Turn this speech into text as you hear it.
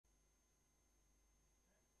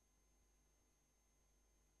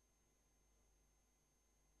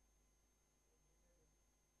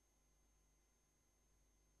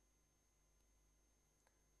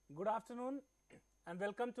Good afternoon and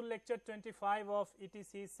welcome to lecture 25 of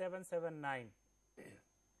ETC 779.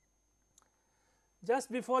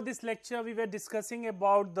 Just before this lecture we were discussing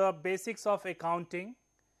about the basics of accounting,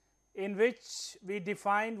 in which we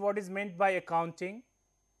defined what is meant by accounting,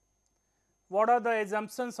 what are the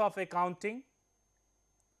assumptions of accounting,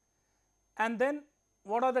 and then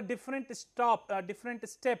what are the different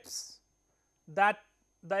steps that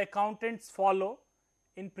the accountants follow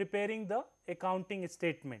in preparing the accounting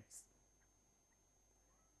statements.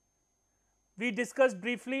 We discussed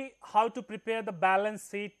briefly how to prepare the balance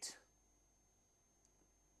sheet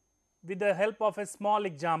with the help of a small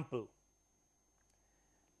example.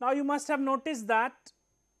 Now, you must have noticed that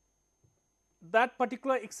that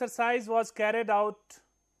particular exercise was carried out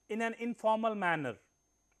in an informal manner.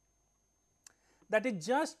 That is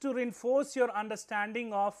just to reinforce your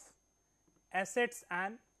understanding of assets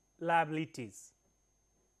and liabilities.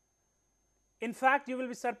 In fact, you will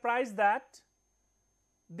be surprised that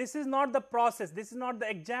this is not the process, this is not the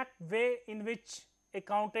exact way in which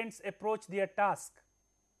accountants approach their task.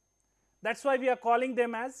 That is why we are calling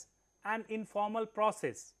them as an informal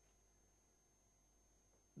process.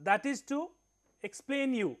 That is to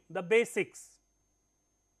explain you the basics,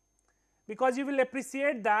 because you will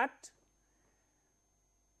appreciate that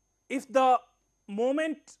if the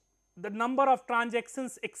moment the number of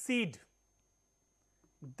transactions exceed,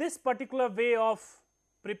 this particular way of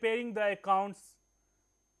preparing the accounts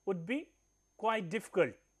would be quite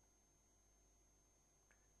difficult.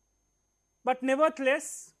 But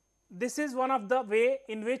nevertheless, this is one of the way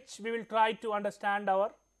in which we will try to understand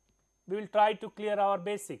we will try to clear our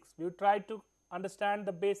basics, we will try to understand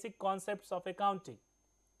the basic concepts of accounting.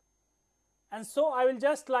 And so, I will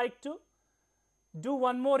just like to do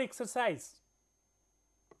one more exercise.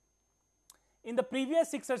 In the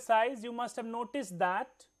previous exercise, you must have noticed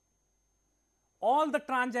that all the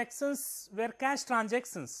transactions were cash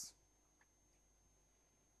transactions.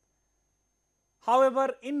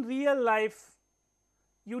 However, in real life,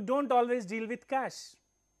 you do not always deal with cash.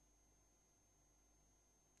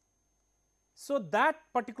 So, that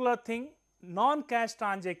particular thing, non-cash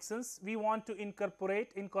transactions, we want to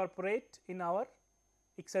incorporate in our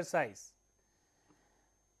exercise.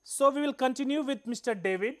 So, we will continue with Mr.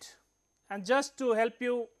 David. And just to help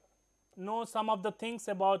you know some of the things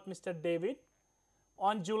about Mr. David,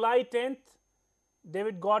 on July 10th,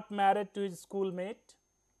 David got married to his schoolmate.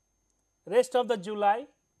 Rest of the July,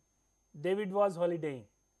 David was holidaying,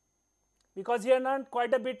 because he had earned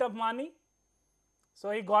quite a bit of money.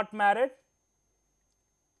 So, he got married,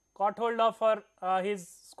 caught hold of his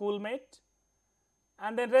schoolmate,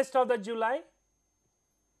 and then rest of the July,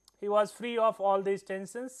 he was free of all these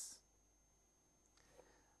tensions.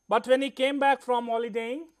 But when he came back from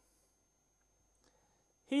holidaying,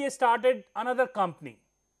 he started another company.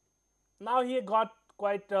 Now, he got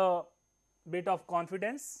quite a bit of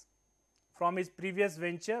confidence from his previous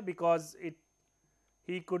venture, because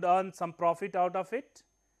he could earn some profit out of it.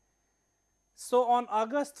 So, on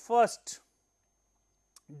August 1st,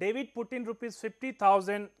 David put in rupees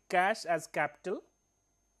 50,000 cash as capital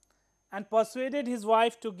and persuaded his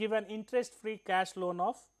wife to give an interest free cash loan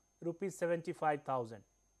of rupees 75,000.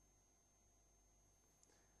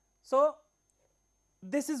 So,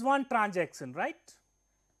 this is one transaction, right,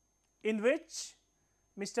 in which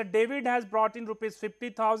Mr. David has brought in rupees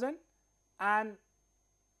 50,000 and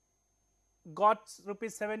got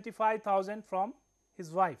rupees 75,000 from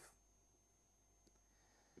his wife.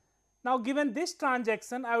 Now, given this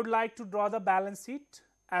transaction, I would like to draw the balance sheet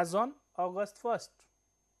as on August 1st.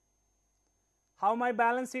 How my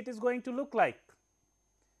balance sheet is going to look like?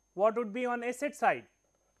 What would be on asset side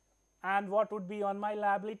and what would be on my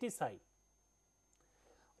liability side?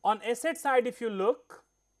 On asset side, if you look,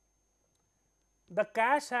 the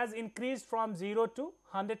cash has increased from 0 to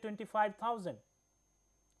 125,000.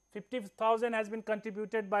 50,000 has been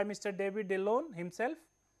contributed by Mr. David alone himself,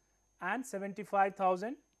 and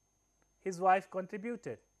 75,000 his wife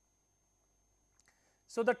contributed.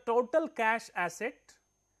 So, the total cash asset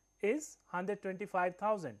is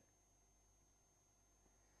 125,000.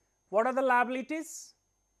 What are the liabilities?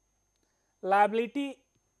 Liability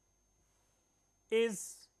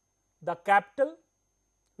is the capital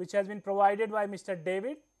which has been provided by Mr.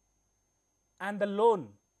 David and the loan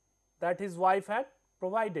that his wife had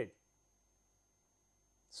provided.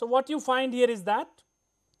 So, what you find here is that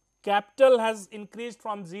capital has increased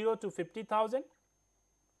from 0 to 50,000.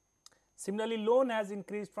 Similarly, loan has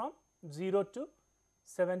increased from 0 to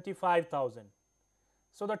 75,000.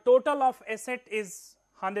 So, the total of asset is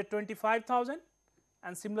 125,000,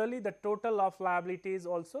 and similarly the total of liability is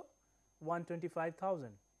also 125,000.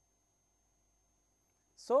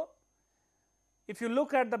 So, if you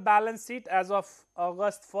look at the balance sheet as of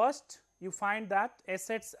August 1st, you find that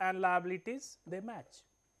assets and liabilities, they match.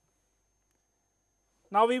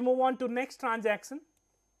 Now, we move on to next transaction.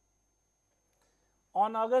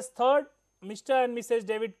 On August 3rd, Mr. and Mrs.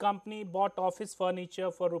 David Company bought office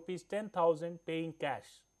furniture for rupees 10,000 paying cash.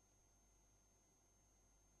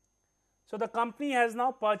 So, the company has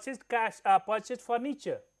now purchased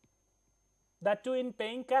furniture, that too in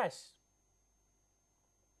paying cash.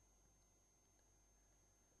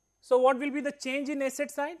 So, what will be the change in asset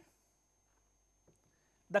side?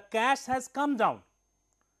 The cash has come down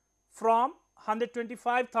from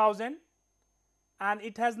 125,000 and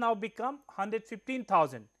it has now become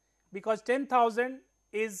 115,000, because 10,000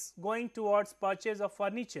 is going towards purchase of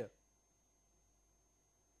furniture.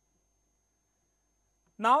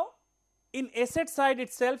 Now, in asset side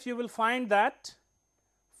itself, you will find that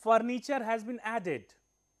furniture has been added.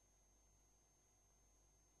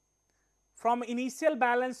 From initial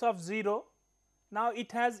balance of 0, now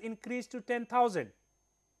it has increased to 10,000.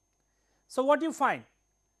 So, what you find?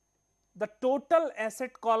 The total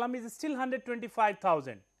asset column is still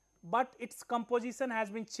 125,000, but its composition has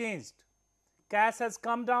been changed. Cash has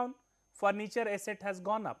come down, furniture asset has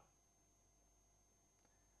gone up.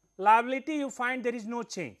 Liability, you find there is no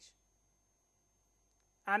change,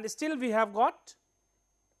 and still we have got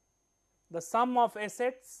the sum of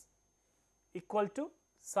assets equal to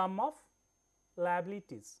sum of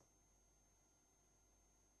liabilities,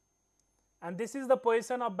 and this is the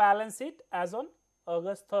position of balance sheet as on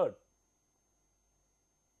August 3rd.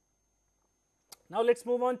 Now, let us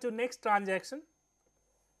move on to next transaction.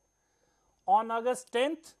 On August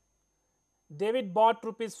 10th, David bought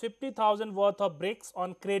rupees 50,000 worth of bricks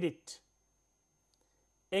on credit,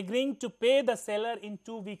 agreeing to pay the seller in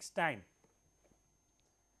 2 weeks' time.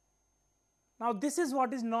 Now, this is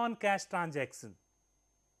what is non-cash transaction.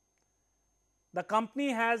 The company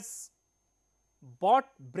has bought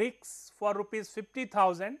bricks for rupees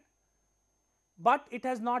 50,000, but it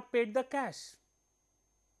has not paid the cash.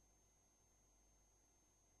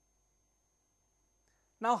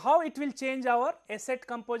 Now, how it will change our asset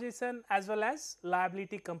composition as well as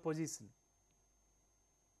liability composition?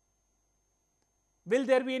 Will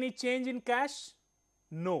there be any change in cash?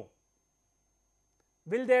 No.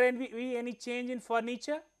 Will there be any change in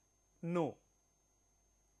furniture? No.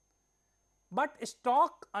 But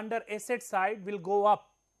stock under asset side will go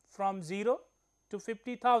up from 0 to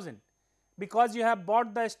 50,000, because you have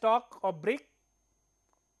bought the stock of brick.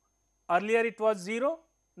 Earlier it was 0,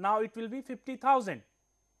 now it will be 50,000.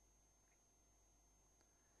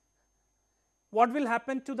 What will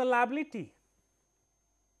happen to the liability?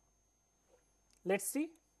 Let us see.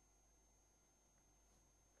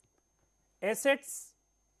 Assets,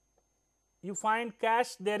 you find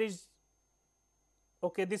cash, there is,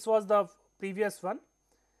 okay, this was the previous one.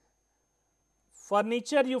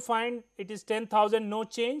 Furniture, you find it is 10,000, no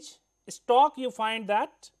change. Stock, you find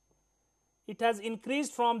that it has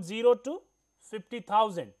increased from 0 to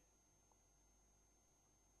 50,000.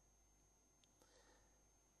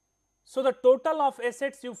 So, the total of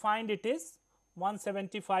assets, you find it is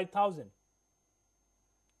 175,000.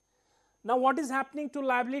 Now, what is happening to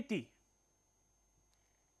liability?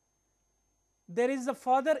 There is a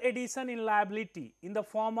further addition in liability in the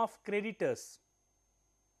form of creditors.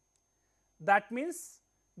 That means,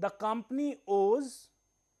 the company owes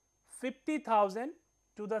 50,000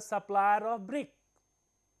 to the supplier of brick,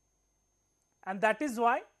 and that is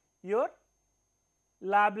why your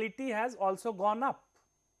liability has also gone up.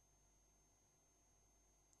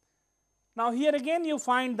 Now, here again you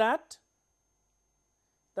find that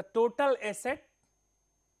the total asset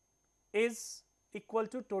is equal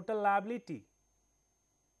to total liability.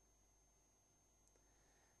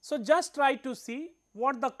 So, just try to see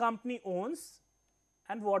what the company owns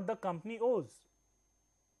and what the company owes.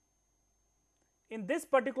 In this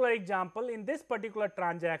particular example, in this particular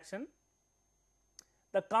transaction,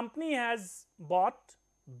 the company has bought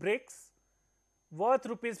bricks worth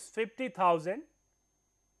rupees 50,000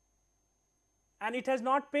 and it has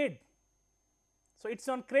not paid. So, it is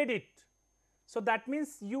on credit. So, that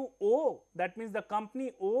means you owe, that means the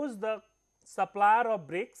company owes the supplier of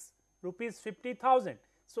bricks rupees 50,000.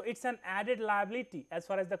 So, it is an added liability as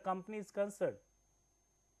far as the company is concerned.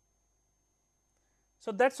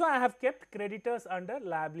 So, that is why I have kept creditors under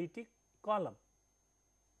liability column.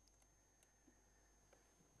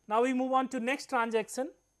 Now, we move on to next transaction.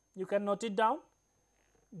 You can note it down.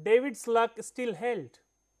 David's luck still held.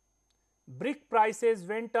 Brick prices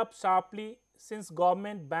went up sharply since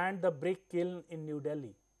government banned the brick kiln in New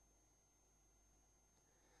Delhi.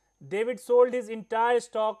 David sold his entire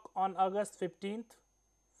stock on August 15th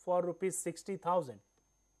for rupees 60,000.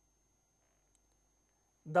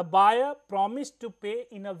 The buyer promised to pay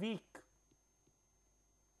in a week.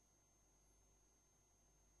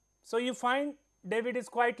 So you find David is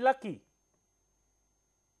quite lucky.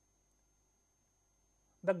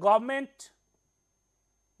 The government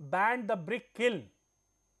banned the brick kiln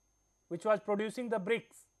which was producing the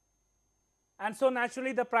bricks, and so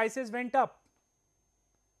naturally the prices went up.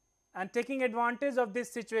 And taking advantage of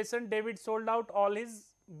this situation, David sold out all his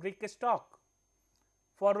brick stock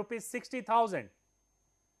for rupees 60,000,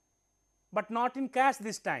 but not in cash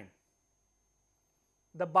this time.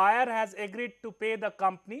 The buyer has agreed to pay the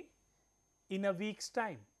company in a week's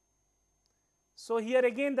time. So here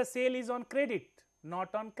again the sale is on credit,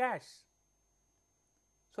 not on cash.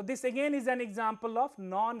 So this again is an example of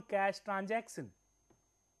non-cash transaction.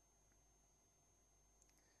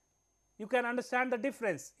 You can understand the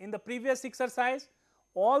difference. In the previous exercise,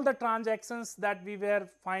 all the transactions that we were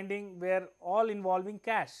finding were all involving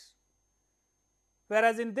cash.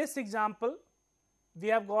 Whereas in this example, we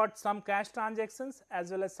have got some cash transactions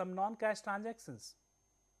as well as some non-cash transactions.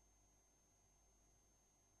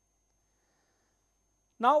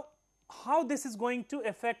 Now, how this is going to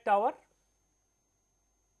affect our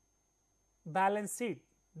balance sheet?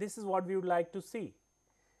 This is what we would like to see.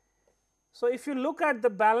 So, if you look at the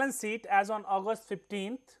balance sheet as on August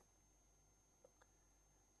 15th,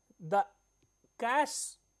 the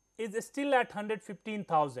cash is still at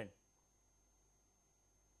 115,000.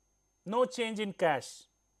 No change in cash.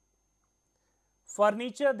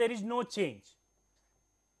 Furniture, there is no change.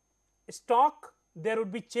 Stock, there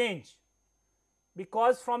would be change,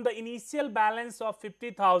 because from the initial balance of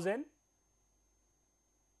 50,000,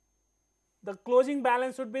 the closing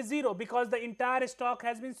balance would be 0 because the entire stock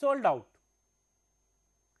has been sold out.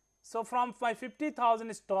 So from my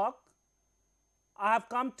 50,000 stock, I have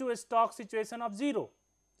come to a stock situation of 0,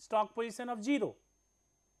 stock position of 0.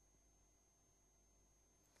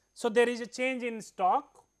 So there is a change in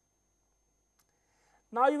stock.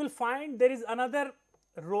 Now you will find there is another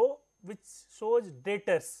row which shows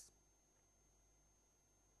debtors.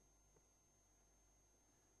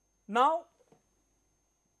 Now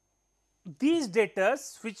these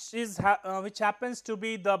debtors, which happens to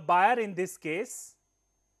be the buyer in this case,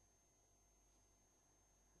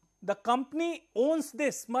 the company owns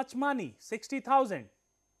this much money, 60,000,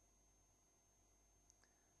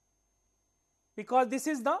 because this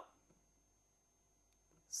is the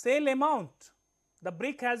sale amount. The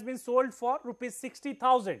brick has been sold for rupees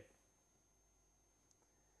 60,000.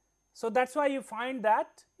 So that's why you find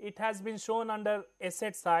that it has been shown under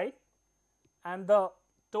asset side, and the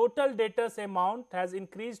total debtors amount has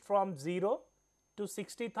increased from 0 to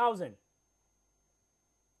 60,000.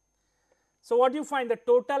 So what you find, the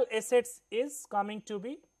total assets is coming to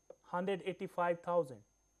be 185,000.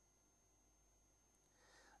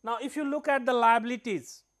 Now if you look at the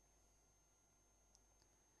liabilities,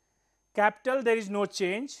 capital, there is no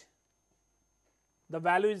change, the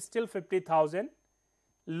value is still 50,000.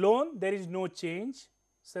 Loan, there is no change,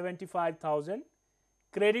 75,000.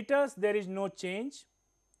 Creditors, there is no change,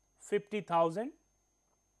 50,000.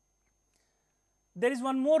 There is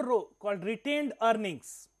one more row called retained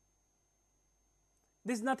earnings.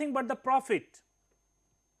 This is nothing but the profit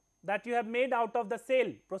that you have made out of the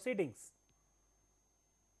sale proceedings.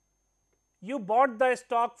 You bought the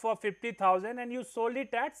stock for 50,000 and you sold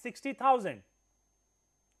it at 60,000.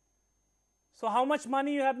 So how much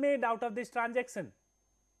money you have made out of this transaction?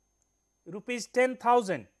 Rupees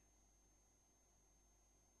 10,000.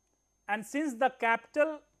 And since the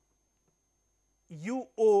capital you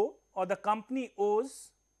owe or the company owes,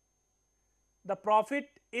 the profit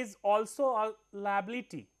is also a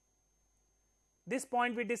liability. This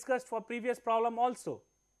point we discussed for previous problem also,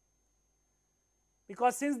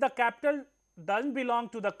 because since the capital doesn't belong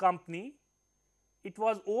to the company, it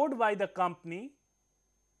was owed by the company,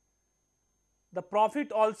 the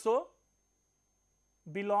profit also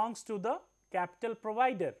belongs to the capital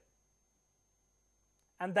provider,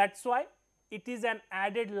 and that's why it is an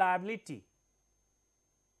added liability.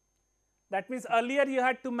 That means earlier you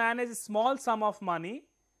had to manage a small sum of money.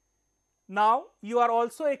 Now you are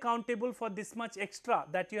also accountable for this much extra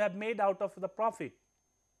that you have made out of the profit.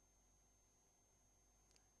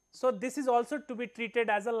 So this is also to be treated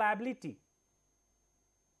as a liability.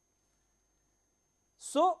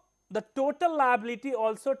 So the total liability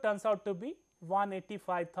also turns out to be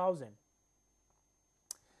 185,000.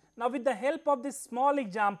 Now with the help of this small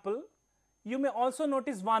example, you may also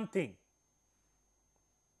notice one thing.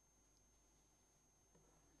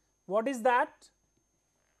 What is that?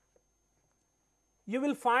 You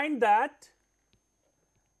will find that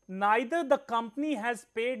neither the company has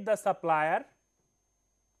paid the supplier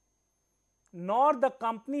nor the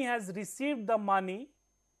company has received the money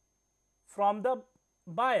from the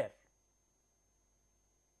buyer.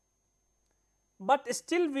 But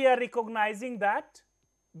still we are recognizing that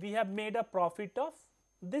we have made a profit of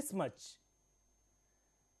this much.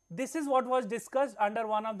 This is what was discussed under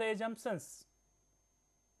one of the assumptions,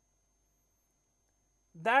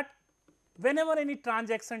 that whenever any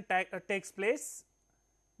transaction takes place,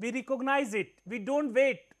 we recognize it. We do not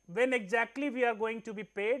wait when exactly we are going to be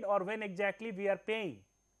paid or when exactly we are paying.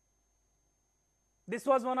 This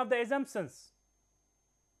was one of the assumptions.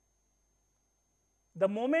 The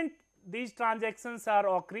moment these transactions are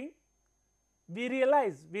occurring, we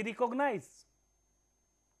realize, we recognize,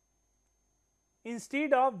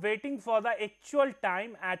 instead of waiting for the actual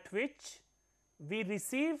time at which we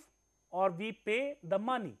receive or we pay the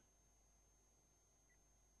money.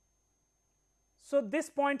 So, this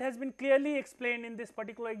point has been clearly explained in this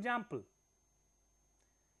particular example.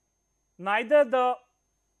 Neither the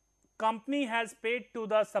company has paid to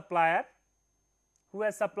the supplier who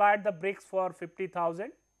has supplied the bricks for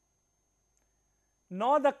 50,000,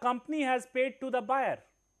 nor the company has paid to the buyer,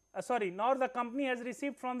 nor the company has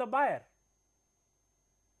received from the buyer.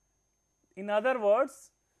 In other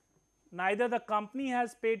words, neither the company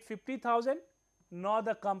has paid 50,000 nor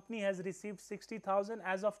the company has received 60,000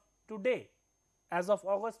 as of today, as of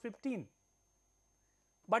August 15.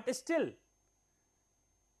 But still,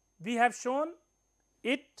 we have shown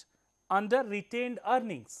it under retained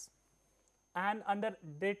earnings and under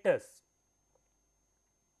debtors.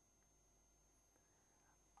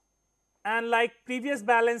 And like previous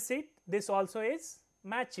balance sheet, this also is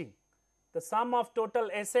matching. The sum of total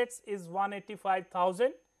assets is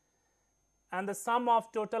 185,000 and the sum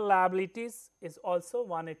of total liabilities is also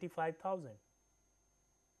 185,000.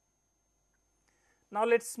 Now,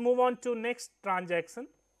 let us move on to next transaction.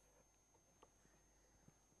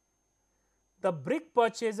 The brick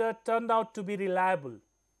purchaser turned out to be reliable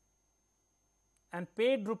and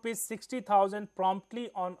paid rupees 60,000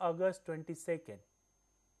 promptly on August 22nd.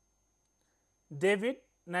 David,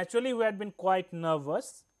 naturally who had been quite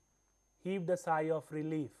nervous, heaved a sigh of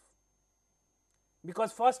relief,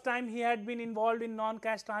 because first time he had been involved in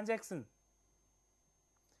non-cash transaction.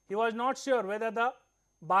 He was not sure whether the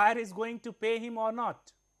buyer is going to pay him or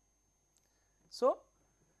not. So,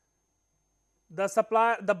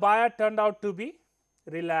 the buyer turned out to be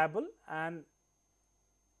reliable and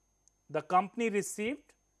the company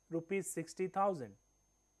received rupees 60,000.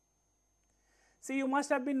 See, you must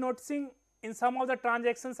have been noticing in some of the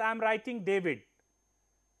transactions I am writing David,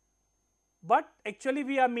 but actually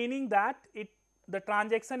we are meaning that the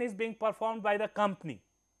transaction is being performed by the company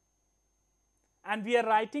and we are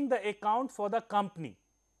writing the account for the company,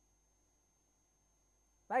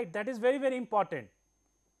 right. That is very, very important.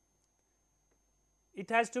 It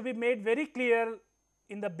has to be made very clear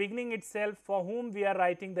in the beginning itself for whom we are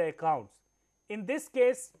writing the accounts. In this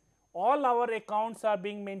case, all our accounts are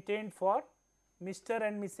being maintained for Mr.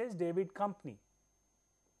 and Mrs. David company.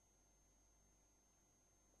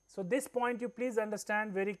 So, this point you please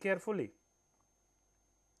understand very carefully.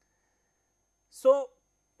 So,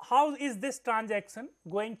 how is this transaction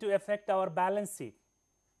going to affect our balance sheet?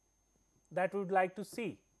 That we would like to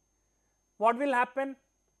see. What will happen?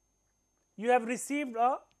 You have received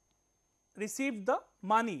the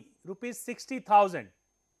money rupees 60,000.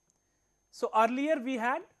 So, earlier we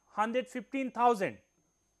had 115,000.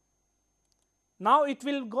 Now, it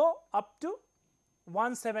will go up to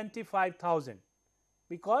 175,000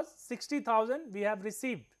 because 60,000 we have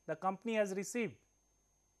received, the company has received.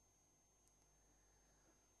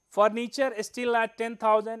 Furniture is still at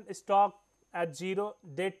 10,000, stock at 0,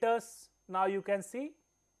 debtors, now you can see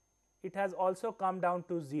it has also come down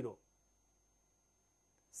to 0.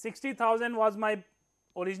 60,000 was my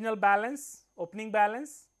original balance, opening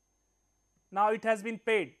balance, now it has been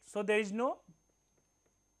paid. So, there is no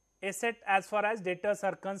asset as far as debtors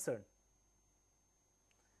are concerned,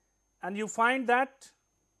 and you find that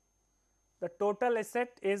the total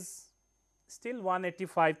asset is still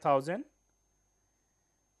 185,000.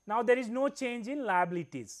 Now, there is no change in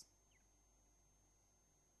liabilities.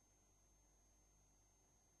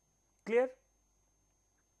 Clear?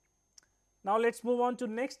 Now, let us move on to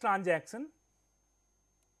next transaction.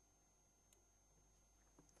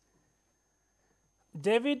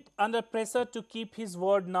 David, under pressure to keep his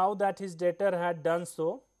word now that his debtor had done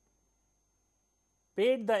so,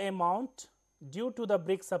 paid the amount due to the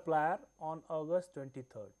brick supplier on August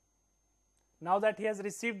 23rd. Now that he has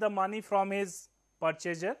received the money from his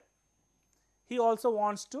purchaser, he also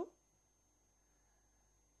wants to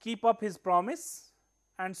keep up his promise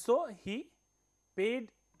and so he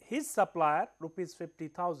paid his supplier rupees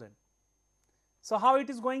 50,000. So, how it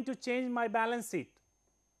is going to change my balance sheet?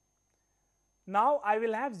 Now, I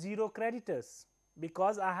will have 0 creditors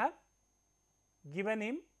because I have given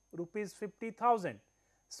him rupees 50,000.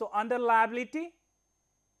 So, under liability,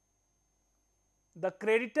 the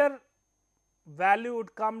creditor value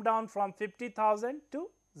would come down from 50,000 to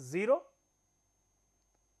 0.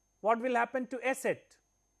 What will happen to asset?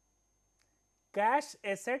 Cash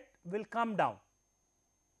asset will come down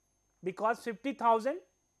because 50,000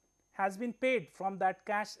 has been paid from that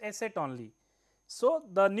cash asset only. So,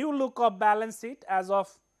 the new look of balance sheet as of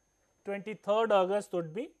 23rd August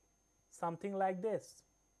would be something like this.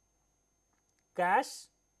 Cash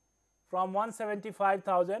from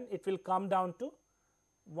 175,000, it will come down to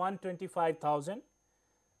 125,000.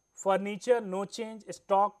 Furniture no change,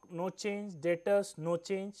 stock no change, debtors no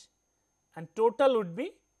change, and total would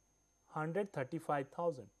be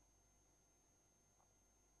 135,000.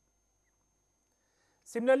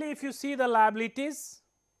 Similarly, if you see the liabilities,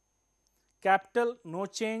 capital no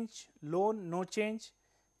change, loan no change,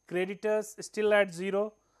 creditors still at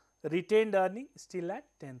 0, retained earning still at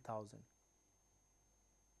 10,000.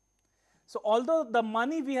 So, although the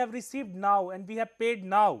money we have received now and we have paid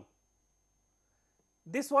now,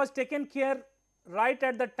 this was taken care right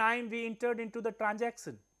at the time we entered into the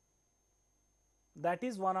transaction. That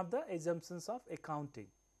is one of the assumptions of accounting,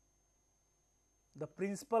 the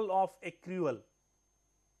principle of accrual.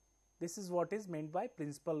 This is what is meant by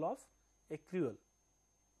principle of accrual.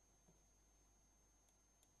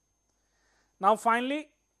 Now, finally,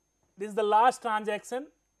 this is the last transaction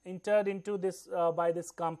entered into this by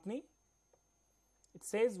this company. It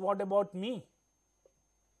says, what about me?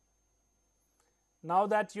 Now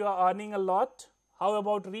that you are earning a lot, how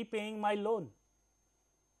about repaying my loan?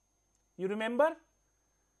 You remember,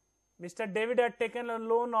 Mr. David had taken a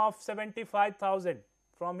loan of 75,000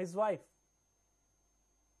 from his wife.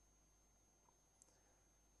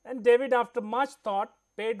 And David, after much thought,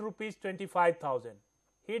 paid rupees 25,000.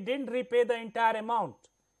 He didn't repay the entire amount,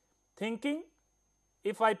 thinking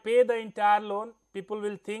if I pay the entire loan, people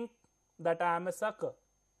will think that I am a sucker.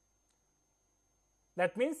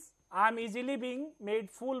 That means I am easily being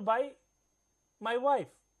made fool by my wife.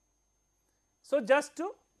 So, just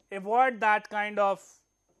to avoid that kind of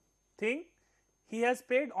thing, he has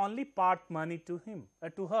paid only part money to him,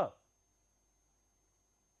 to her.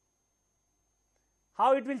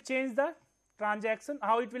 How it will change the transaction?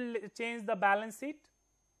 How it will change the balance sheet?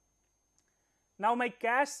 Now, my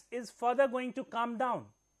cash is further going to come down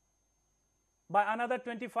by another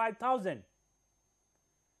 25,000,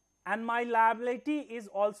 and my liability is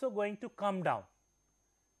also going to come down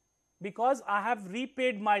because I have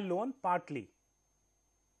repaid my loan partly.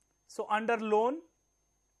 So, under loan,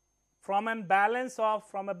 from a balance of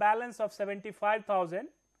 75,000,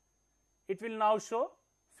 it will now show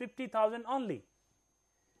 50,000 only.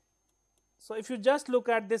 So, if you just look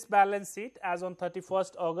at this balance sheet as on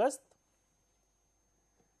 31st August,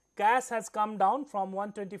 cash has come down from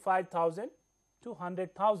 125,000 to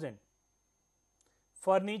 100,000.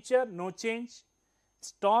 Furniture no change,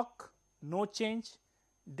 stock no change,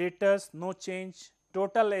 debtors no change,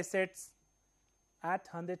 total assets at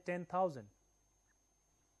 110,000.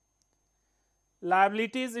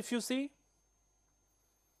 Liabilities, if you see,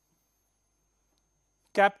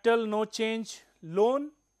 capital no change, loan,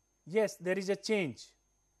 yes, there is a change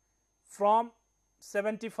from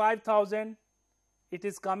 75,000, it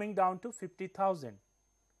is coming down to 50,000.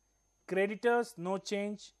 Creditors no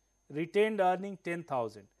change, retained earning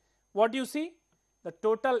 10,000. What you see? The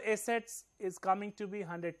total assets is coming to be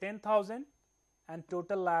 110,000 and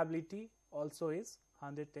total liability also is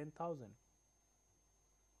 110,000.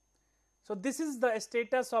 So, this is the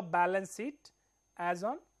status of balance sheet as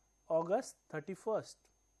on August 31st.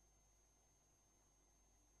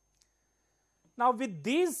 Now, with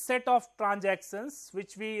these set of transactions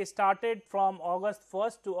which we started from August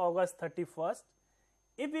 1st to August 31st,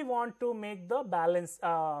 if we want to make the balance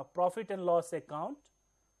profit and loss account,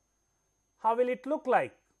 how will it look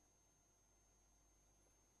like?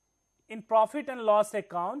 In profit and loss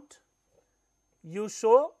account, you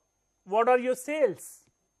show what are your sales.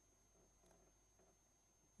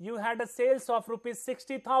 You had a sales of rupees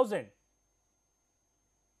 60,000.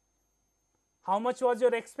 How much was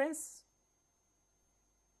your expense?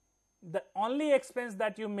 The only expense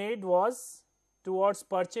that you made was towards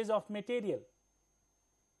purchase of material,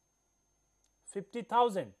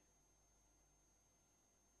 50,000.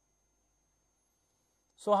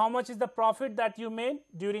 So, how much is the profit that you made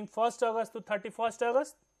during 1st August to 31st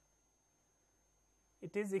August?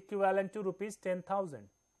 It is equivalent to rupees 10,000.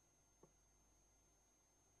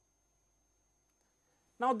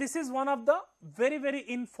 Now, this is one of the very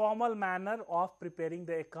informal manner of preparing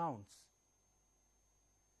the accounts.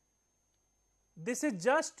 This is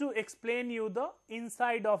just to explain you the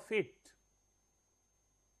inside of it,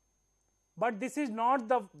 but this is not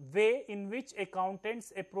the way in which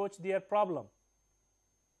accountants approach their problem,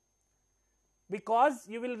 because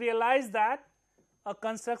you will realize that a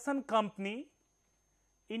construction company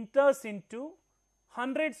enters into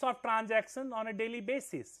hundreds of transactions on a daily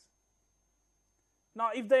basis.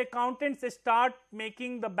 Now, if the accountants start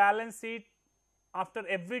making the balance sheet after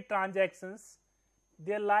every transactions,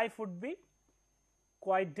 their life would be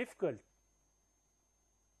quite difficult.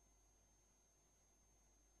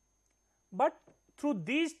 But through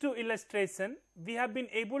these two illustrations, we have been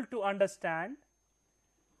able to understand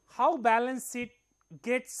how balance sheet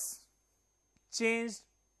gets changed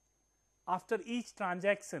after each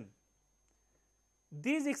transaction.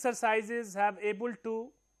 These exercises have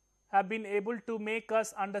been able to make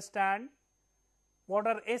us understand what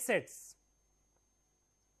are assets,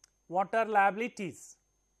 what are liabilities,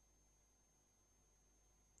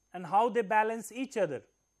 and how they balance each other.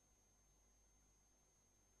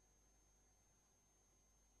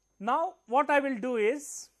 Now, what I will do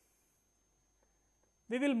is,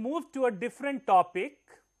 we will move to a different topic,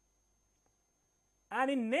 and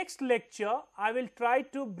in next lecture I will try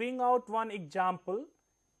to bring out one example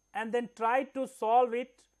and then try to solve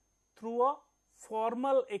it through a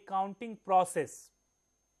formal accounting process.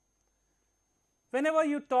 Whenever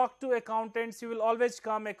you talk to accountants, you will always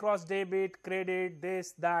come across debit, credit,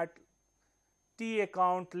 this, that, T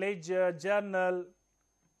account, ledger, journal.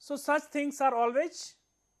 So, such things are always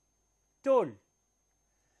told.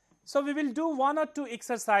 So, we will do one or two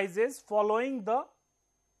exercises following the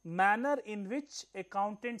manner in which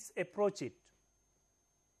accountants approach it.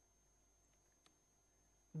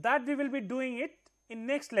 That we will be doing it in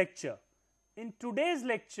next lecture. In today's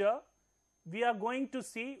lecture, we are going to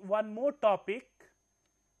see one more topic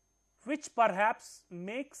which perhaps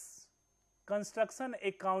makes construction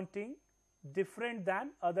accounting different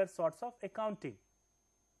than other sorts of accounting.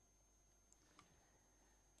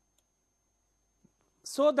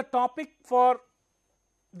 So, the topic for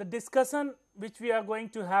the discussion which we are going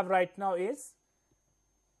to have right now is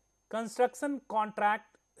construction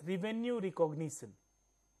contract revenue recognition.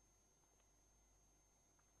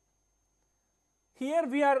 Here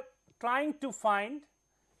we are trying to find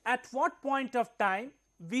at what point of time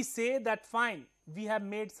we say that fine, we have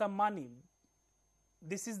made some money,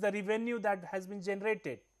 this is the revenue that has been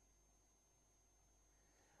generated.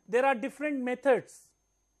 There are different methods,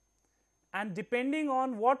 and depending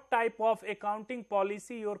on what type of accounting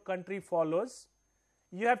policy your country follows,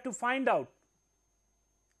 you have to find out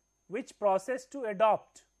which process to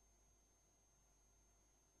adopt.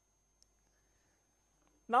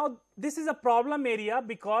 Now, this is a problem area,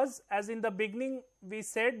 because as in the beginning we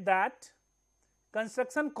said that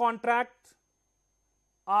construction contracts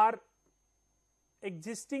are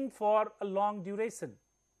existing for a long duration,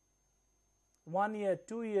 1 year,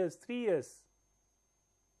 2 years, 3 years.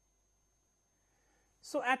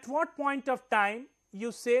 So, at what point of time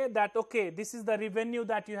you say that okay, this is the revenue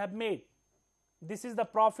that you have made, this is the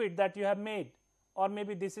profit that you have made, or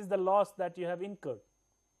maybe this is the loss that you have incurred.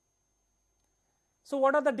 So,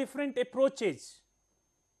 what are the different approaches?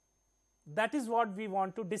 That is what we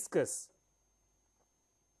want to discuss.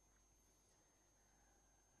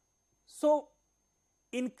 So,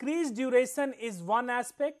 increased duration is one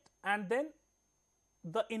aspect, and then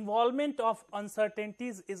the involvement of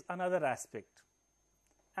uncertainties is another aspect,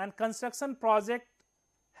 and construction project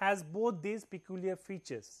has both these peculiar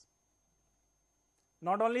features.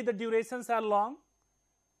 Not only the durations are long,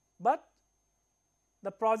 but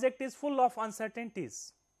the project is full of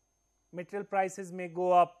uncertainties. Material prices may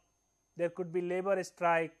go up, there could be labor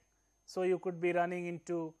strike, so you could be running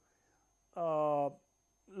into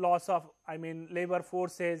loss of labor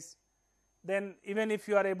forces. Then even if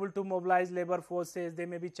you are able to mobilize labor forces, they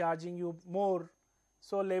may be charging you more,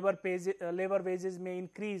 so labor wages may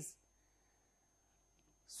increase.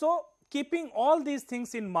 So, keeping all these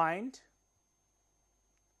things in mind,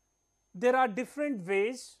 there are different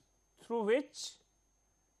ways through which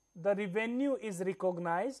the revenue is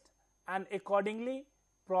recognized, and accordingly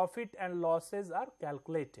profit and losses are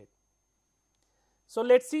calculated. So,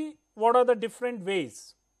 let us see what are the different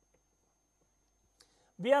ways.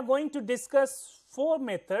 We are going to discuss 4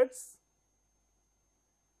 methods.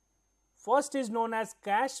 First is known as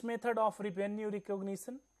cash method of revenue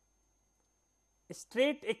recognition,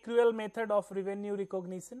 straight accrual method of revenue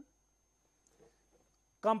recognition,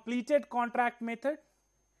 completed contract method,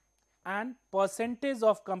 and percentage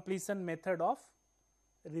of completion method of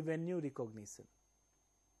revenue recognition.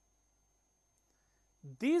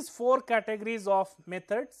 these four categories of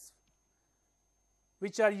methods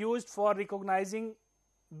which are used for recognizing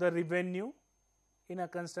the revenue in a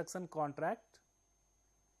construction contract,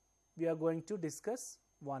 we are going to discuss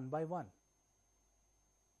one by one.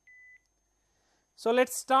 So, let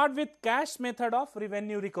us start with cash method of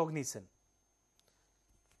revenue recognition.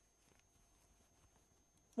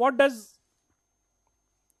 What does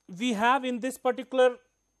we have in this particular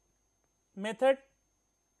method?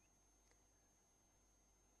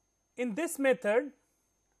 In this method,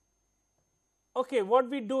 okay, what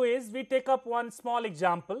we do is we take up one small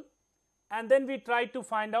example and then we try to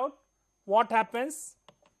find out what happens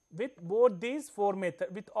with both these four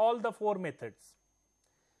methods, with all the four methods.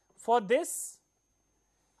 For this,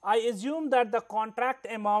 I assume that the contract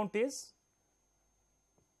amount is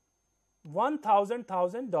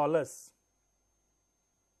 $1,000.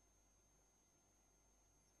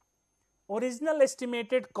 Original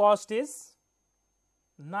estimated cost is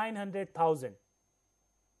 900,000.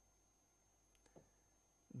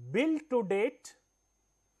 Bill to date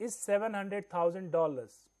is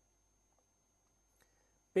 $700,000.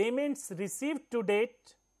 Payments received to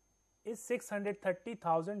date is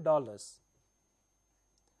 $630,000.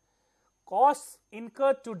 Costs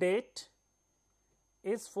incurred to date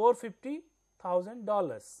is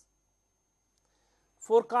 $450,000.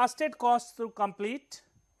 Forecasted costs to complete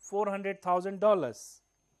 $400,000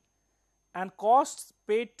 and costs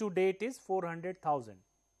paid to date is $400,000.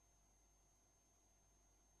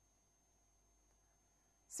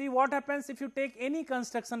 See what happens if you take any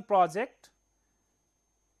construction project,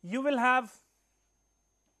 you will have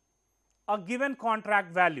a given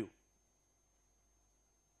contract value.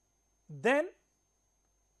 Then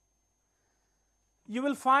you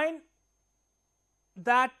will find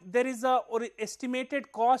that there is a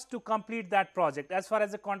estimated cost to complete that project as far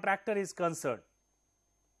as the contractor is concerned.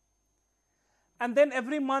 And then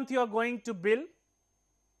every month you are going to bill,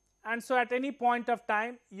 and so at any point of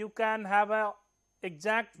time you can have a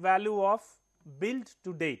exact value of billed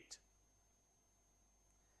to date.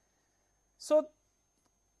 So,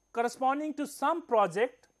 corresponding to some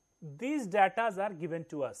project, these data are given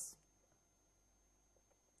to us.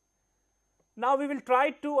 Now, we will try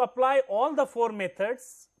to apply all the four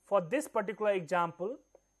methods for this particular example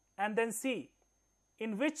and then see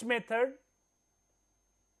in which method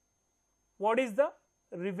what is the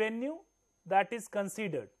revenue that is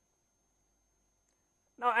considered.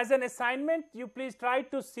 Now, as an assignment, you please try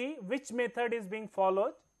to see which method is being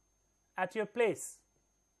followed at your place,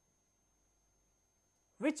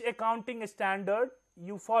 which accounting standard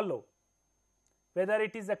you follow, whether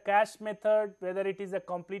it is a cash method, whether it is a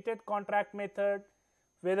completed contract method,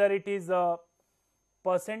 whether it is a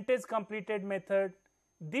percentage completed method.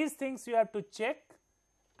 These things you have to check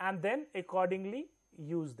and then accordingly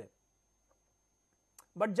use them.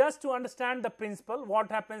 But just to understand the principle,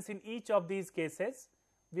 what happens in each of these cases,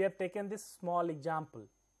 we have taken this small example.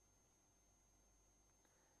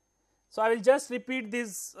 So, I will just repeat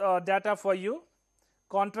this data for you.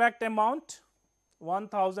 Contract amount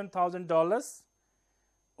 $1,000,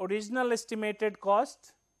 original estimated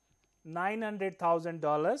cost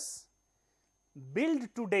 $900,000,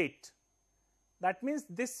 billed to date, that means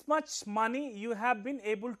this much money you have been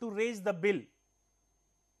able to raise the bill,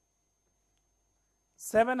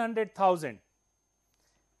 700,000.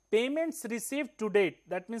 Payments received to date,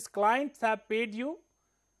 that means clients have paid you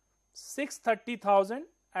 630,000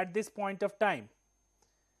 at this point of time,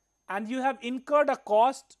 and you have incurred a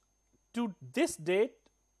cost to this date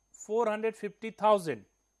 450,000,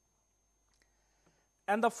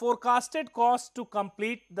 and the forecasted cost to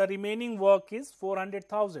complete the remaining work is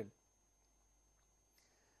 400,000,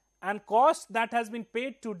 and cost that has been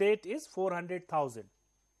paid to date is 400,000.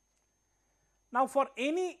 Now, for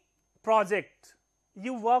any project,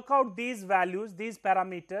 you work out these values, these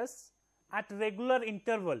parameters at regular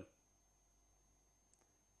interval,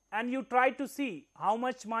 and you try to see how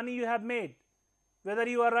much money you have made, whether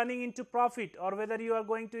you are running into profit or whether you are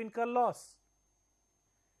going to incur loss.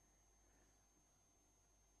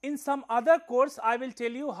 In some other course, I will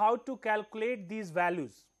tell you how to calculate these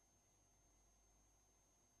values.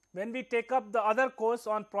 When we take up the other course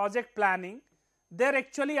on project planning, there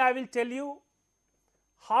actually I will tell you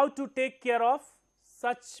how to take care of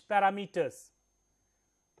such parameters.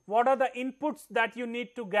 What are the inputs that you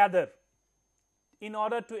need to gather in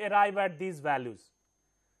order to arrive at these values?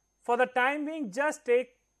 For the time being, just take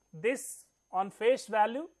this on face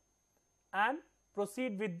value and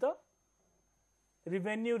proceed with the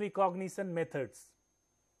revenue recognition methods.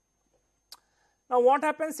 Now, what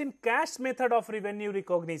happens in cash method of revenue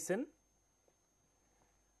recognition?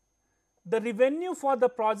 The revenue for the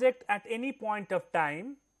project at any point of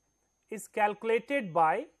time is calculated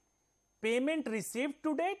by payment received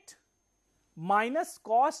to date minus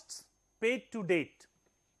costs paid to date.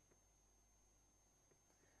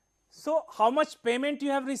 So, how much payment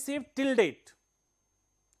you have received till date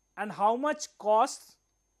and how much costs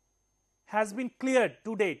has been cleared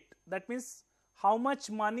to date. That means, how much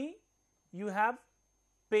money you have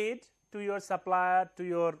paid to your supplier, to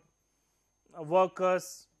your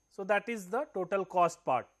workers. So, that is the total cost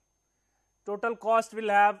part. Total cost will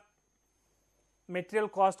have material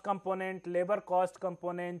cost component, labor cost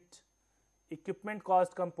component, equipment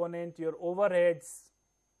cost component, your overheads,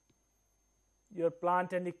 your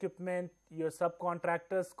plant and equipment, your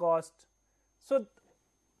subcontractors cost. So,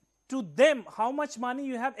 to them how much money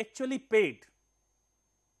you have actually paid,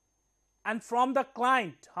 and from the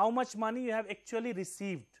client how much money you have actually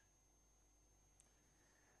received.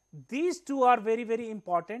 These two are very, very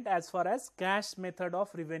important as far as cash method of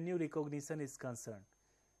revenue recognition is concerned.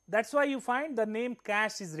 That is why you find the name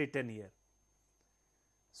cash is written here.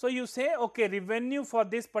 So, you say okay, revenue for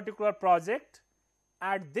this particular project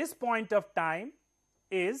at this point of time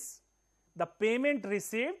is the payment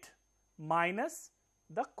received minus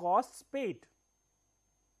the costs paid.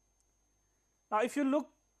 Now, if you look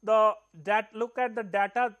at the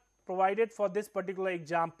data provided for this particular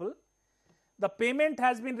example, the payment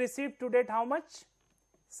has been received to date how much?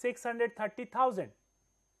 630,000.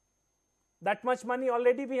 That much money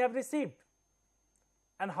already we have received.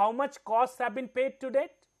 And how much costs have been paid to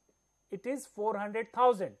date? It is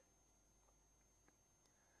 400,000.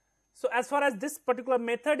 So, as far as this particular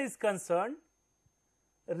method is concerned,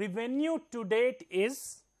 revenue to date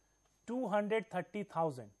is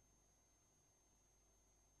 230,000.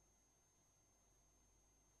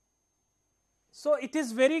 So, it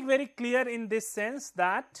is very, very clear in this sense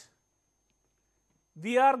that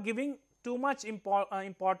we are giving too much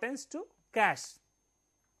importance to cash.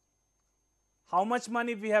 How much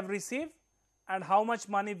money we have received and how much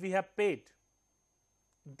money we have paid.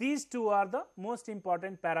 These two are the most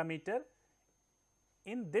important parameter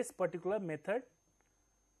in this particular method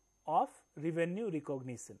of revenue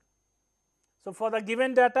recognition. So, for the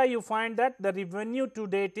given data you find that the revenue to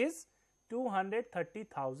date is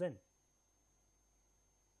 230,000.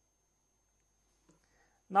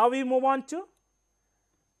 Now, we move on to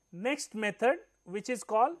next method, which is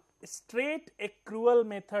called straight accrual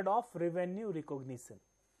method of revenue recognition.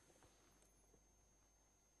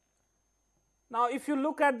 Now, if you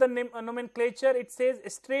look at the nomenclature, it says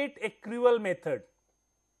straight accrual method.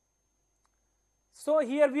 So,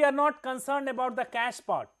 here we are not concerned about the cash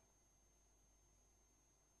part.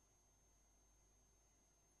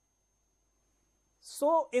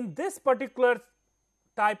 So, in this particular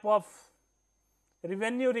type of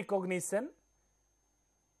revenue recognition,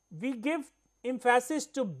 we give emphasis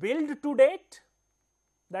to billed to date.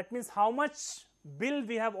 That means, how much bill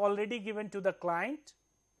we have already given to the client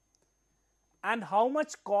and how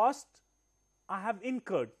much cost I have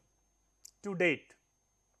incurred to date.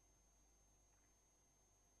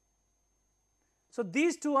 So,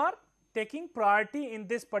 these two are taking priority in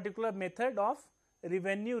this particular method of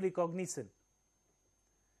revenue recognition.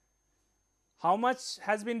 How much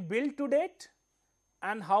has been billed to date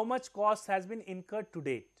and how much cost has been incurred to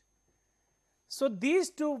date. So, these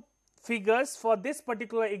two figures for this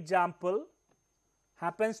particular example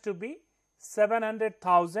happens to be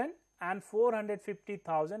 700,000 and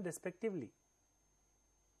 450,000 respectively.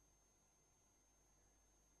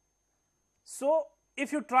 So,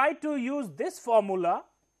 if you try to use this formula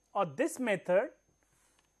or this method,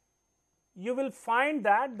 you will find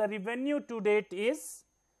that the revenue to date is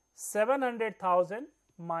 700,000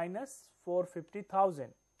 minus 450,000,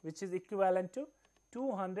 which is equivalent to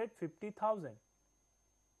 250,000.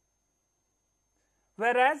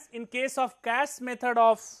 Whereas, in case of cash method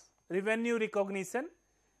of revenue recognition,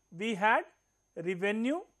 we had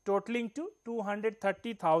revenue totaling to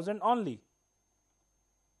 230,000 only.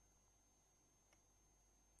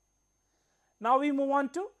 Now, we move on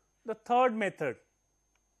to the third method,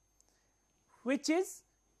 which is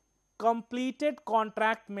completed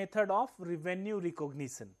contract method of revenue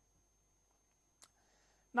recognition.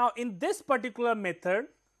 Now, in this particular method,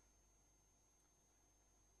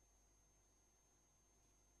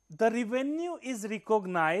 the revenue is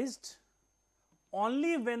recognized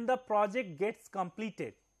only when the project gets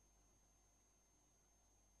completed.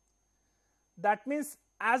 That means,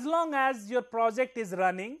 as long as your project is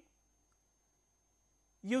running,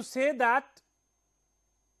 you say that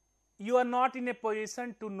you are not in a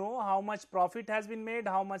position to know how much profit has been made,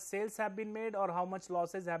 how much sales have been made, or how much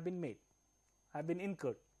losses have been made, have been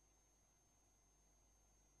incurred.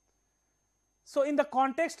 So, in the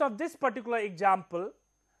context of this particular example,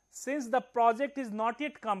 since the project is not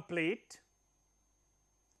yet complete,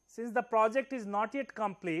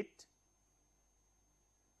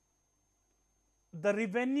 the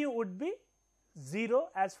revenue would be 0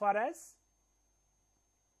 as far as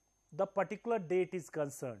the particular date is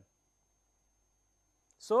concerned.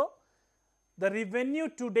 So, the revenue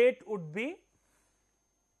to date would be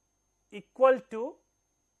equal to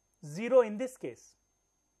 0 in this case.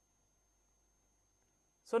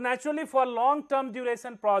 So, naturally for long term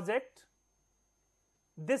duration project,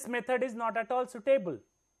 this method is not at all suitable.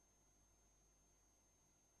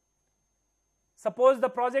 Suppose the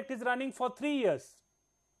project is running for 3 years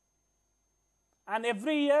and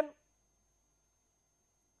every year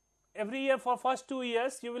for first 2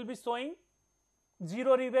 years you will be showing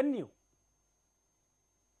 0 revenue,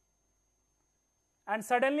 and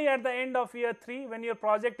suddenly at the end of year 3 when your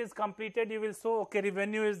project is completed you will show okay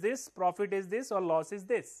revenue is this, profit is this or loss is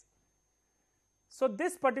this. So,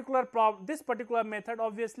 this particular method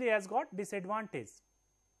obviously has got disadvantage.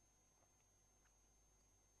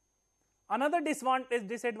 Another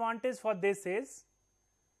disadvantage for this is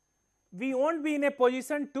we won't be in a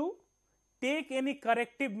position to take any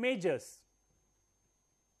corrective measures,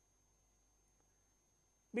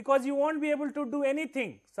 because you won't be able to do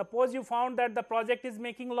anything. Suppose you found that the project is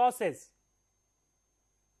making losses.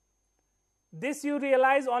 This you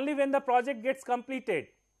realize only when the project gets completed.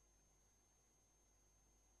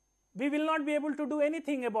 We will not be able to do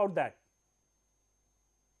anything about that,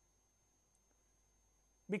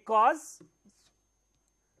 because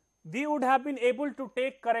we would have been able to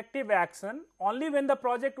take corrective action only when the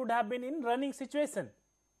project would have been in running situation.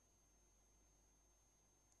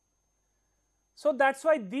 So, that is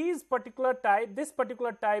why this particular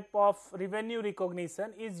type of revenue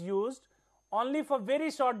recognition is used only for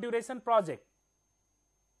very short duration project,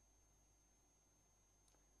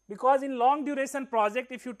 because in long duration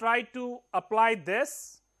project if you try to apply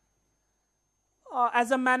this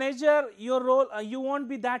as a manager, your role you won't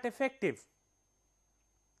be that effective,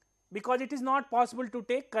 because it is not possible to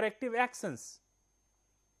take corrective actions.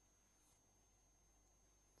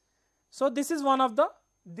 So, this is one of the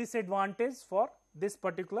disadvantages for this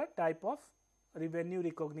particular type of revenue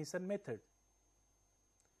recognition method.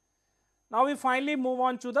 Now, we finally move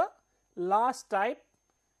on to the last type,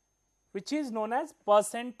 which is known as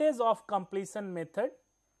percentage of completion method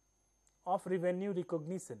of revenue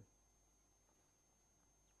recognition.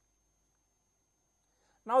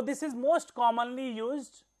 Now, this is most commonly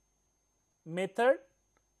used method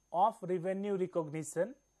of revenue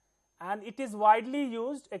recognition and it is widely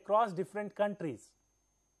used across different countries.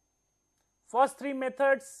 First 3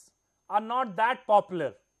 methods are not that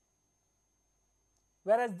popular,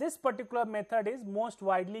 whereas this particular method is most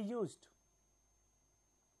widely used.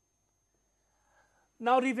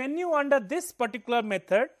 Now, revenue under this particular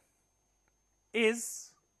method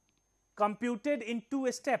is computed in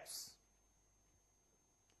 2 steps.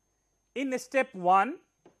 In step 1,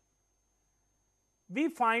 we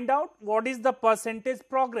find out what is the percentage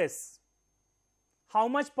progress, how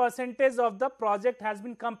much percentage of the project has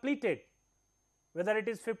been completed, whether it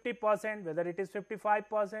is 50%, whether it is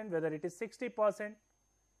 55%, whether it is 60%.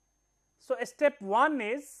 So, step 1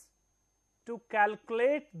 is to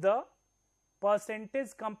calculate the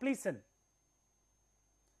percentage completion,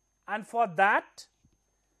 and for that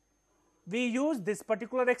we use this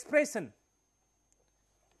particular expression,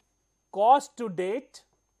 cost to date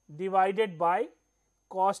divided by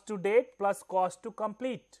cost to date plus cost to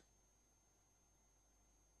complete.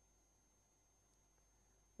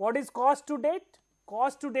 What is cost to date?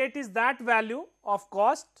 Cost to date is that value of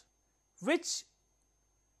cost which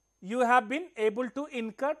you have been able to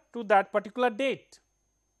incur to that particular date,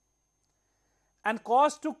 and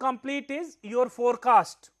cost to complete is your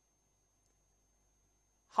forecast.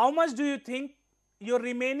 How much do you think your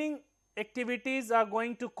remaining activities are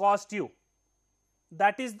going to cost you?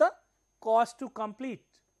 That is the cost to complete.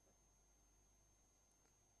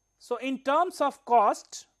 So, in terms of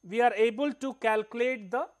cost, we are able to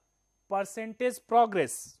calculate the percentage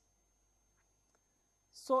progress.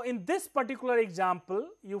 So, in this particular example,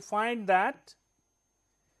 you find that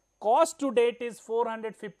cost to date is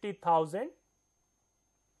 450,000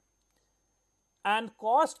 and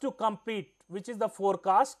cost to complete, which is the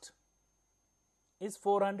forecast, is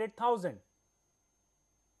 400,000.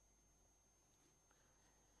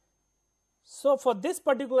 So, for this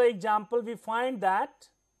particular example, we find that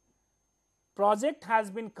project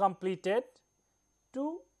has been completed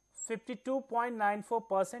to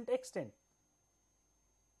 52.94% extent.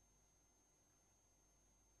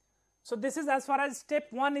 So, this is as far as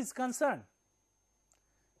step 1 is concerned.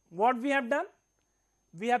 What we have done?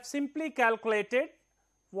 we have simply calculated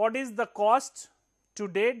what is the cost to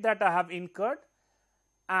date that I have incurred,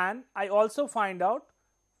 and I also find out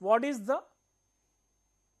what is the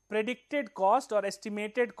predicted cost or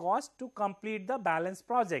estimated cost to complete the balance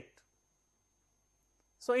project.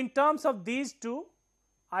 So, in terms of these two,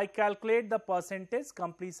 I calculate the percentage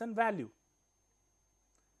completion value.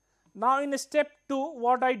 Now, in step 2,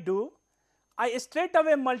 what I do, I straight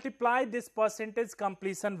away multiply this percentage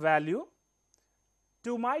completion value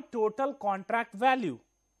to my total contract value.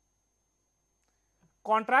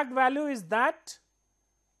 Contract value is that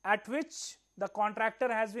at which the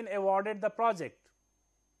contractor has been awarded the project.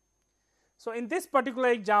 So, in this particular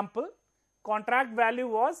example, contract value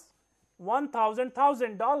was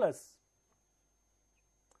 $1,000.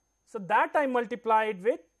 So, that I multiplied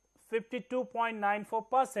with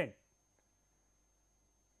 52.94%.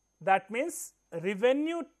 That means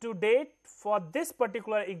revenue to date for this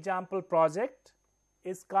particular example project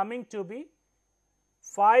is coming to be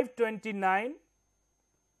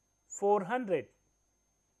 529,400.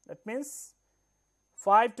 That means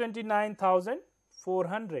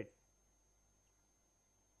 529,400.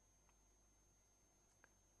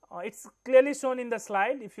 It's clearly shown in the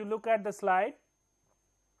slide. If you look at the slide,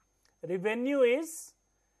 revenue is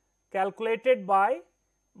calculated by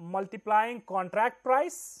multiplying contract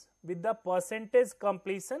price with the percentage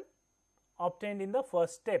completion obtained in the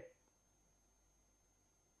first step.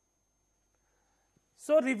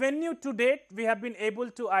 So, revenue to date we have been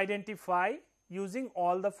able to identify using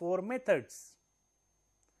all the 4 methods.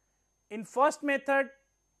 In first method,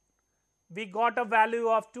 we got a value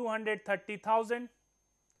of 230,000.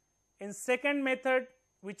 In second method,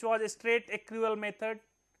 which was a straight accrual method,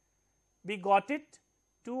 we got it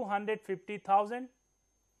 250,000.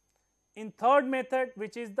 In third method,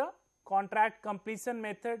 which is the contract completion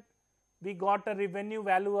method, we got a revenue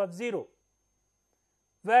value of 0.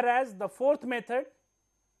 Whereas the fourth method,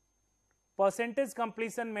 percentage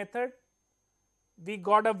completion method, we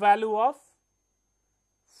got a value of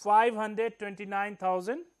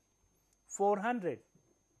 529,400.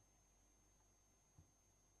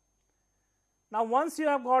 Now, once you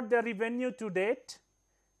have got the revenue to date,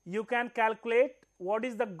 you can calculate what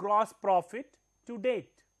is the gross profit to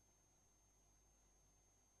date.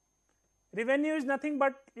 Revenue is nothing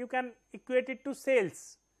but you can equate it to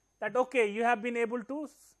sales, that okay, you have been able to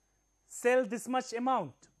sell this much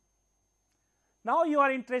amount. Now, you are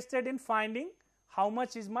interested in finding how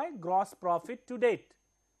much is my gross profit to date.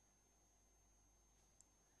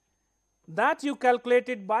 That you calculate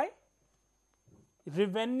it by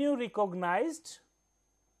revenue recognized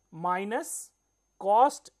minus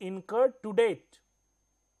cost incurred to date.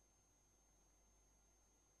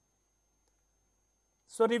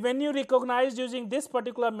 So, revenue recognized using this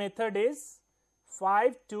particular method is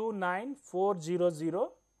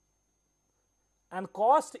 529,400 and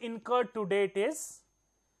cost incurred to date is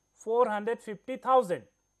 450,000.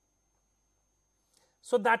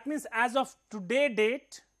 So, that means as of today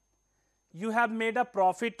date, you have made a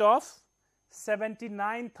profit of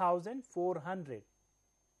 79,400.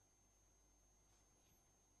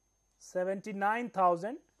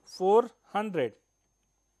 79,400.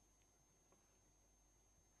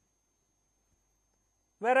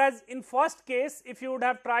 Whereas, in first case, if you would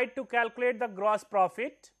have tried to calculate the gross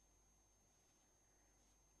profit,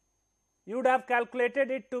 you would have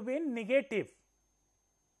calculated it to be negative.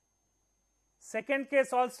 Second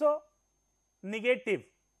case also negative.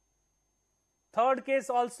 Third case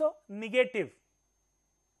also negative.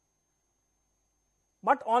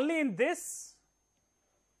 But only in this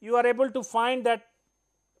you are able to find that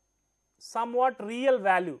somewhat real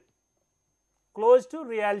value, close to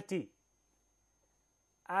reality,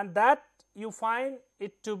 and that you find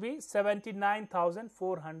it to be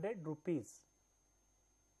 79,400 rupees.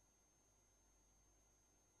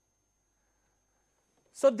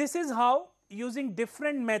 So, this is how using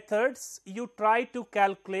different methods you try to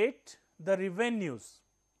calculate the revenues.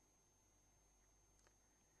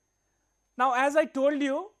 Now, as I told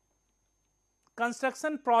you,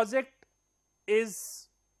 construction project is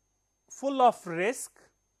full of risk.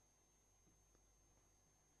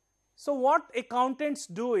 So, what accountants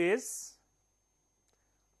do is,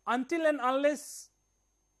 until and unless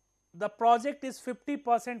the project is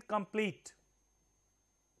 50% complete,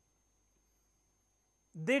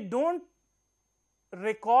 they do not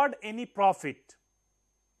record any profit.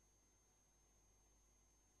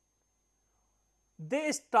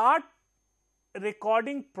 They start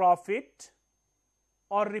recording profit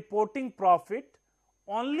or reporting profit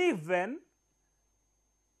only when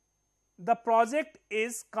the project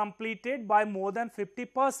is completed by more than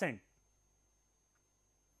 50%.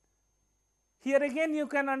 Here again you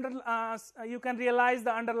can realize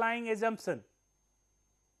the underlying assumption.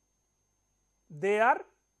 They are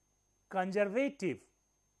conservative.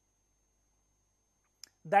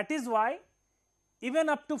 That is why even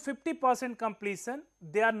up to 50% completion,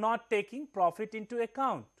 they are not taking profit into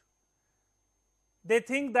account. They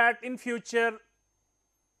think that in future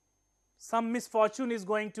some misfortune is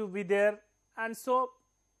going to be there, and so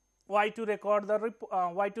why to record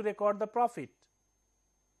the profit?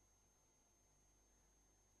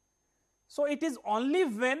 So it is only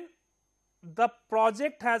when the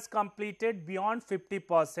project has completed beyond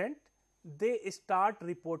 50%, they start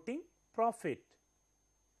reporting profit.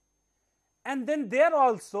 And then there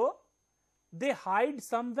also they hide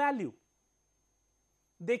some value.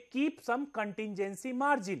 They keep some contingency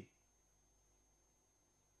margin.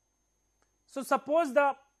 So suppose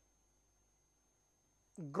the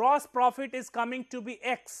gross profit is coming to be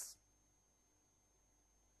X.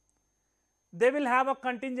 They will have a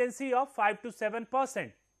contingency of 5 to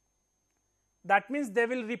 7%. That means they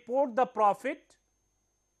will report the profit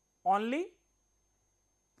only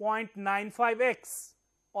 0.95x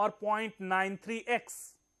or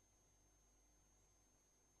 0.93x.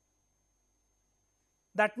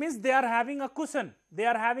 That means they are having a cushion, they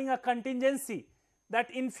are having a contingency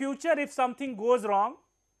that in future if something goes wrong,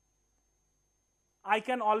 I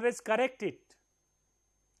can always correct it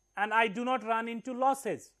and I do not run into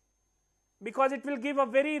losses, because it will give a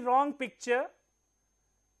very wrong picture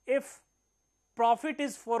if profit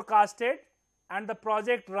is forecasted and the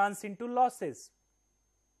project runs into losses.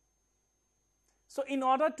 So in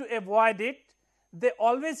order to avoid it, they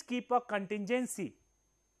always keep a contingency.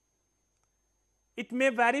 It may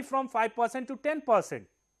vary from 5% to 10%.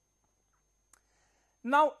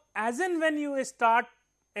 Now, as and when you start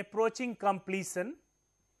approaching completion,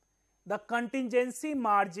 the contingency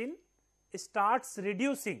margin starts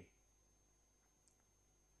reducing.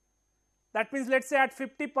 That means, let us say at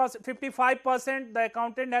 55%, the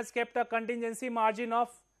accountant has kept a contingency margin of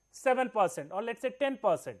 7% or let us say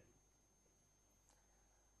 10%.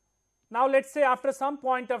 Now, let us say after some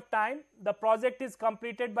point of time, the project is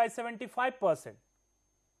completed by 75%.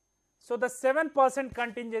 So, the 7%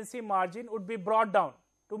 contingency margin would be brought down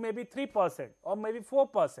to maybe 3% or maybe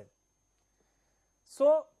 4%.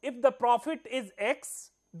 So, if the profit is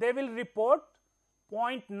X, they will report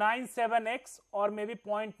 0.97x or maybe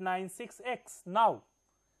 0.96x now,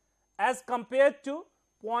 as compared to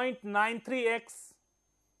 0.93x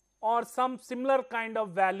or some similar kind of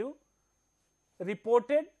value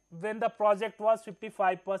reported when the project was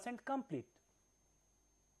 55% complete.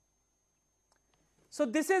 So,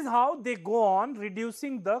 this is how they go on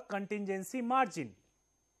reducing the contingency margin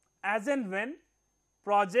as and when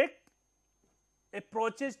project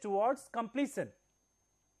approaches towards completion.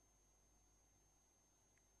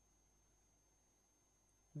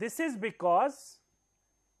 This is because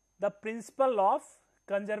the principle of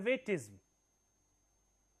conservatism,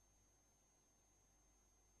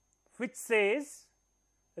 which says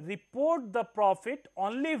report the profit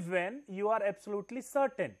only when you are absolutely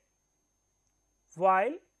certain,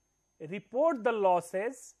 while report the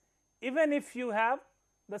losses even if you have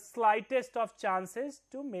the slightest of chances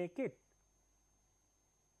to make it.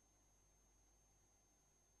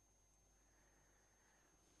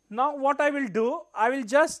 Now, what I will do, I will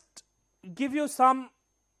just give you some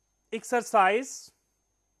exercise.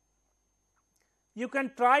 You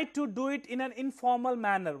can try to do it in an informal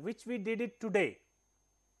manner, which we did it today.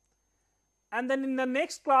 And then in the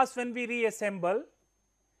next class when we reassemble,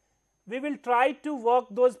 we will try to work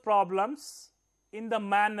those problems in the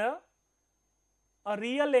manner a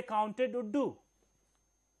real accountant would do.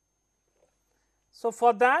 So,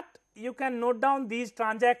 for that you can note down these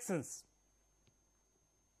transactions.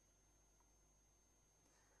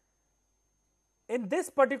 In this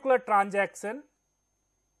particular transaction,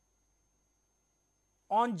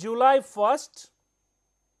 on July 1st,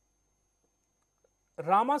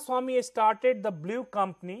 Ramaswamy started the Blue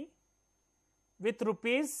Company with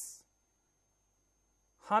rupees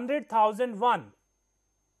 100,001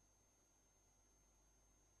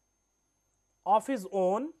 of his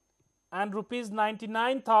own and rupees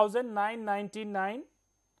 99,999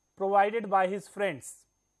 provided by his friends.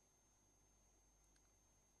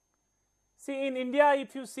 See, in India,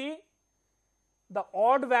 if you see, the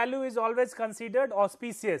odd value is always considered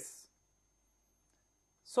auspicious.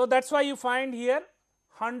 So, that is why you find here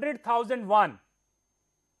 100,001.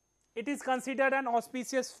 It is considered an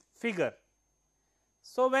auspicious figure.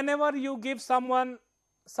 So, whenever you give someone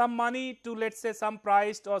some money to, let us say, some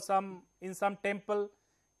priest or in some temple,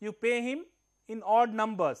 you pay him in odd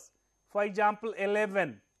numbers. For example,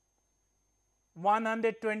 11,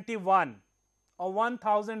 121, of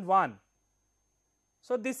 1001.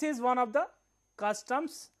 So, this is one of the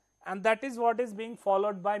customs, and that is what is being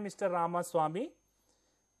followed by Mr. Ramaswamy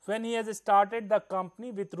when he has started the company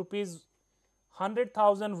with rupees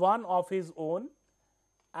 100,001 of his own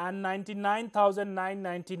and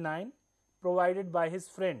 99,999 provided by his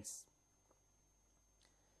friends.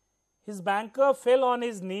 His banker fell on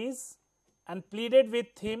his knees and pleaded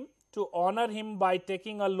with him to honor him by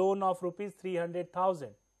taking a loan of rupees 300,000.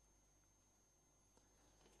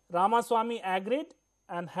 Ramaswamy agreed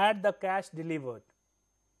and had the cash delivered.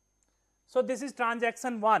 So, this is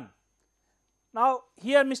transaction 1. Now,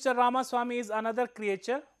 here Mr. Ramaswamy is another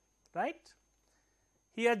creature, right?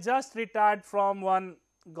 He has just retired from one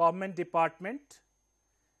government department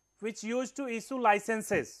which used to issue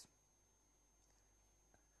licenses.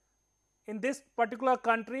 In this particular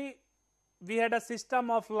country, we had a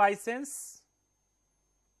system of license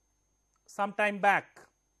some time back.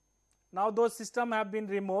 Now, those systems have been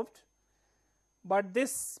removed, but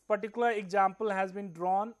this particular example has been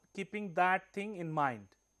drawn keeping that thing in mind.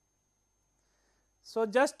 So,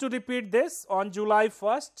 just to repeat this, on July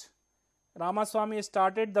 1st, Ramaswamy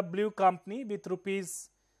started the Blue Company with rupees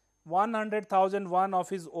 100,001 of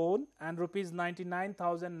his own and rupees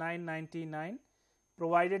 99,999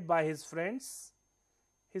 provided by his friends.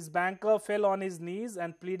 His banker fell on his knees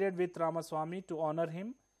and pleaded with Ramaswamy to honor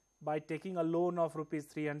him by taking a loan of rupees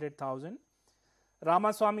 300,000.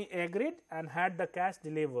 Ramaswamy agreed and had the cash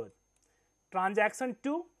delivered. Transaction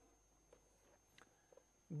 2.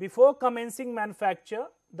 Before commencing manufacture,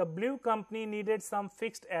 the Blue Company needed some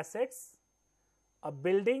fixed assets, a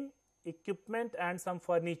building, equipment and some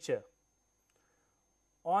furniture.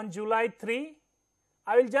 On July 3,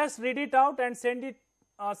 I will just read it out and send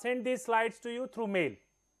these slides to you through mail.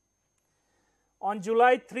 On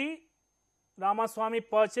July 3, Ramaswamy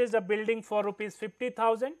purchased a building for rupees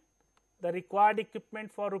 50,000, the required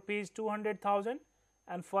equipment for rupees 200,000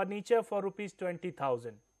 and furniture for rupees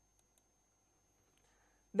 20,000.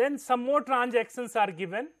 Then some more transactions are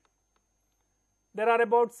given. There are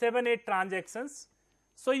about 7-8 transactions.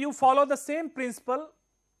 So, you follow the same principle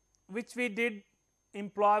which we did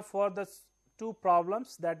employ for the two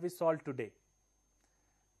problems that we solved today,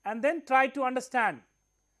 and then try to understand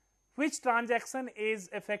which transaction is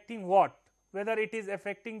affecting what, whether it is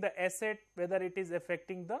affecting the asset, whether it is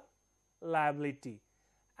affecting the liability,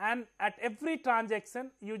 and at every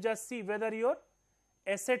transaction you just see whether your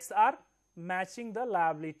assets are matching the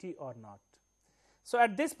liability or not. So,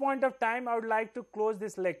 at this point of time I would like to close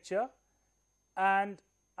this lecture, and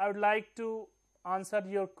I would like to answer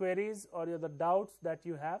your queries or the doubts that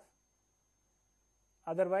you have.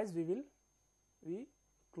 Otherwise, we will be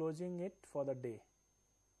closing it for the day.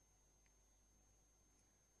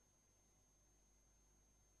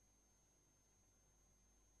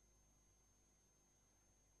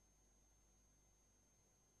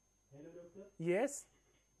 Hello, doctor. Yes.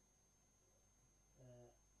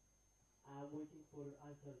 I'm waiting for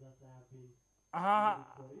answers that I have been. I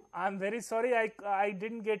am very sorry, I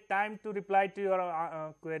did not get time to reply to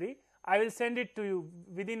your query. I will send it to you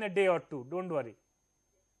within a day or two, do not worry.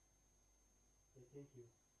 Okay, thank you.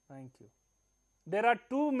 Thank you. There are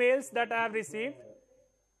 2 mails that I have received.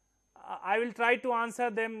 I will try to answer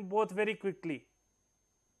them both very quickly.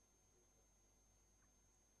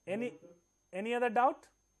 Any other doubt?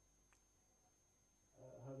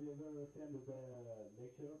 Have you ever attended the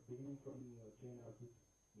lecture beginning from chain or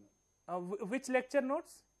Which lecture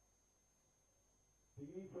notes?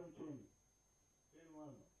 beginning from chain 1.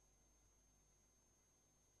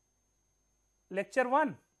 Lecture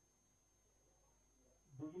 1.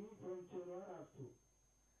 Beginning from chain 1 or 2.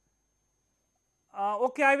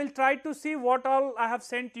 Okay, I will try to see what all I have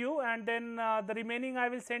sent you, and then the remaining I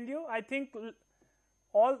will send you. I think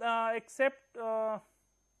all except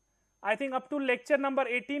I think up to lecture number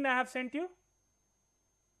 18 I have sent you.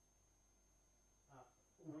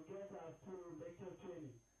 We get up to lecture 20.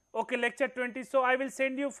 Okay, lecture 20. So, I will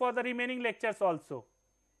send you for the remaining lectures also.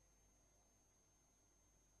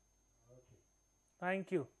 Okay.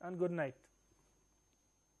 Thank you and good night.